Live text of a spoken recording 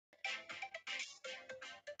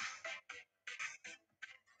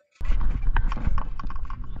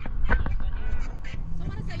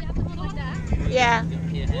Yeah.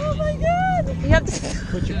 Oh my God! You have to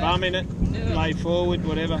Put your bum in it, lay forward,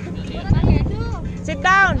 whatever. sit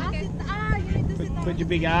down. Put your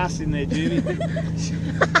big ass in there, Judy.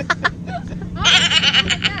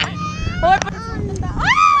 Hoy,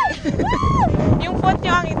 yung foot nyo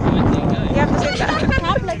ang ito. You have to sit down.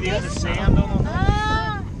 Have you had a sound on it?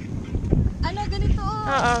 Ano, ganito.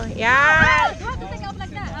 Oo, yan. You have to take off like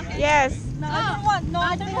that. Okay. Yes. No, I don't want. No,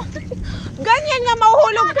 I don't want. Ganyan nga,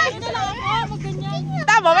 mahuhulog ka. Ito lang ako, magganyan.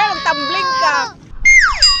 Tama, may magtumbling ka.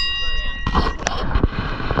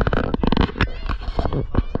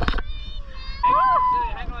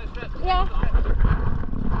 Yeah.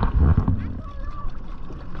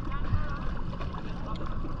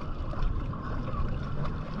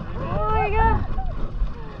 Oh my God.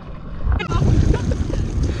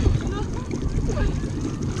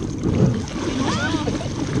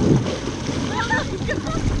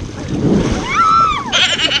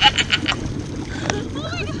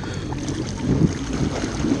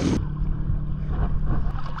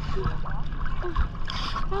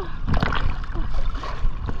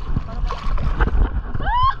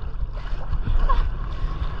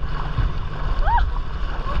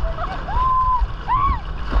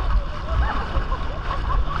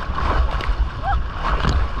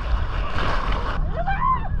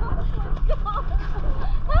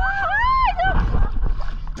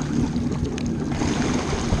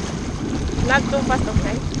 Not too fast,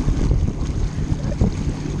 okay?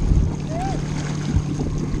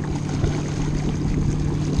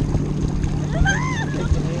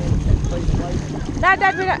 That,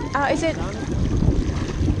 is it?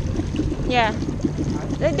 Yeah.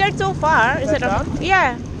 They're too far. Is it?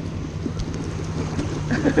 Yeah.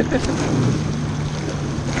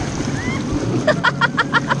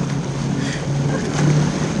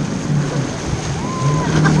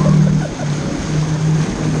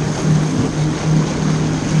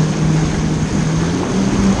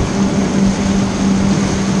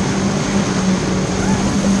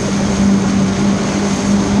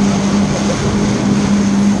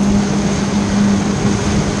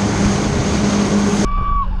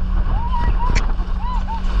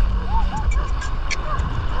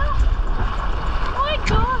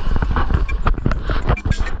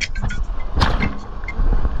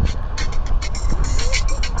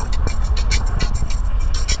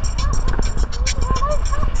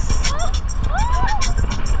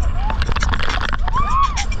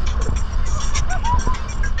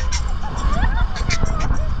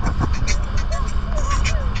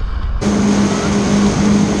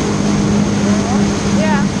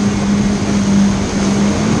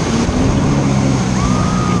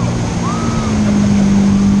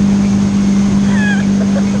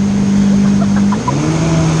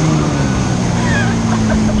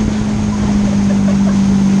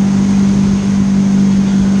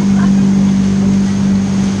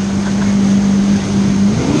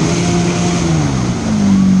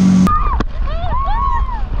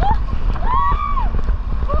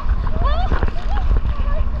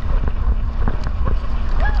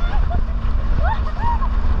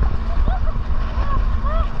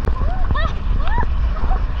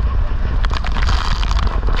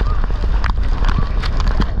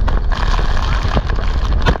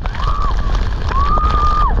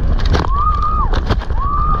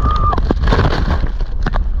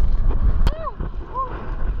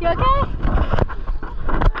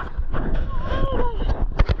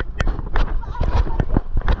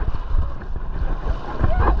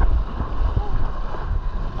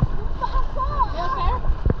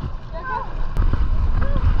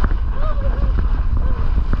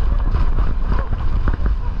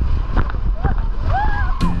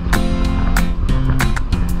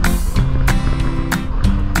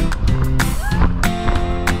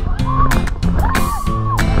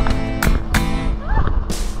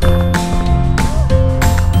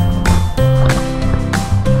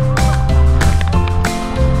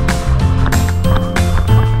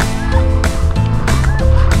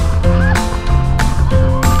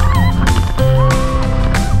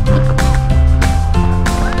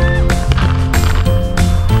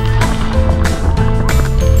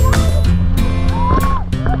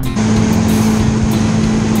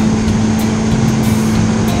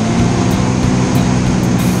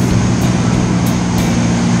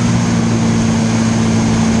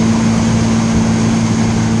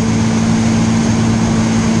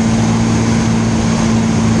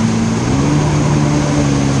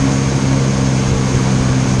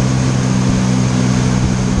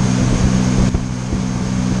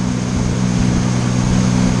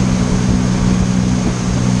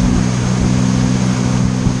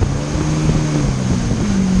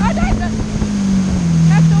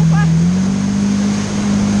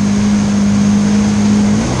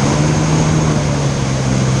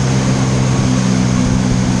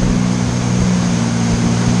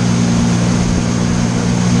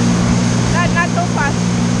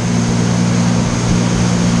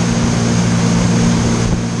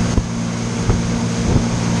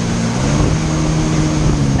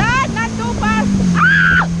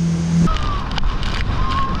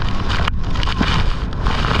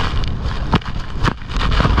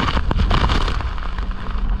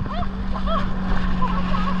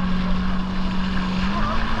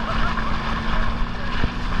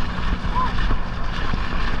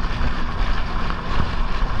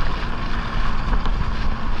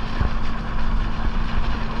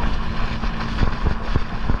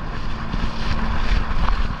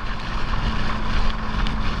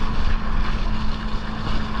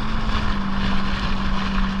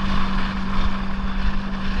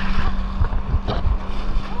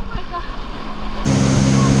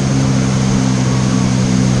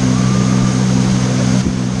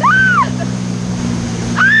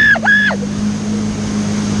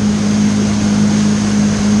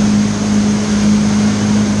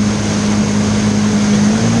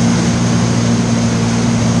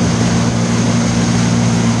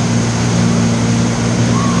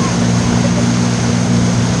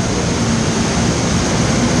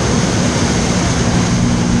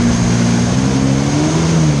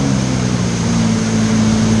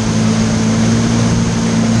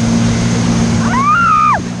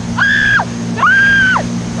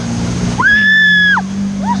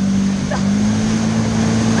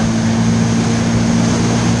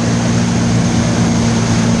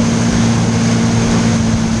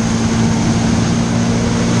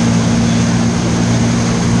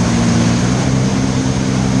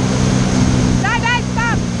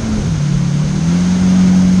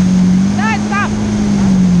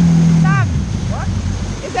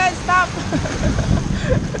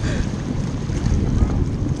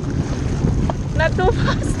 too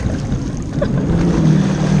fast.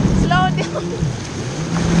 Slow down.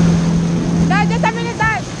 Dad, just a minute,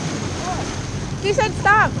 Dad. He said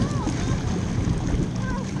stop.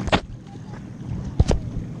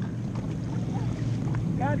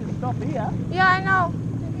 You can't just stop here. Yeah, I know.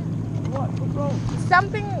 What? What's wrong?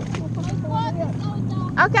 Something.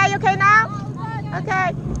 Okay, you okay now?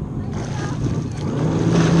 Okay.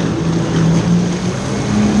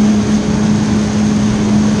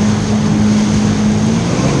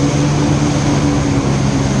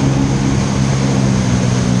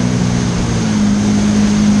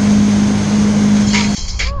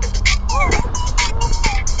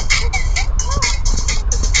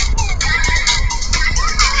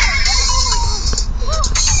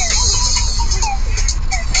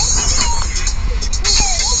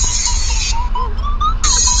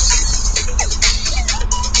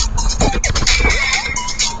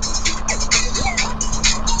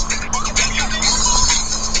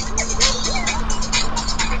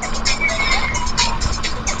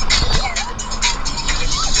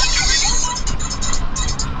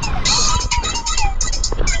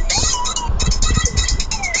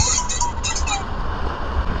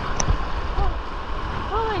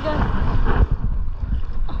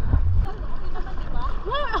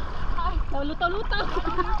 Lutang-lutang.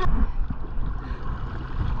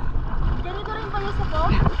 Ganito rin ba yung sa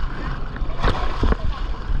boat?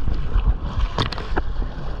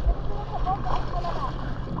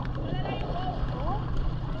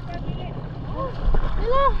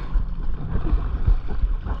 Hello.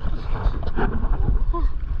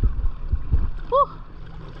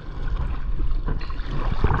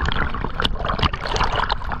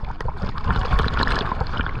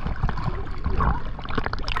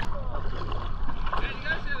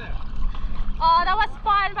 Oh, that was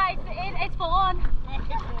fun, but it's full on.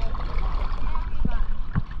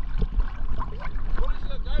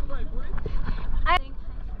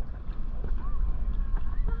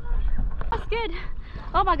 That's good.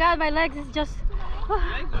 Oh my god, my legs is just.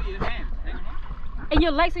 Legs or your hands? Hang on. In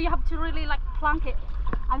your legs, so you have to really like plunk it.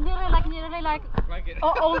 I'm nearly like Like it.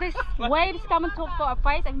 all these waves coming to our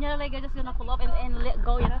face. I'm nearly just gonna pull up and let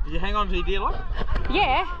go, you know. Did you hang on to your dear life?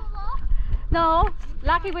 Yeah. No,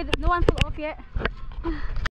 lucky with no one pulled off yet.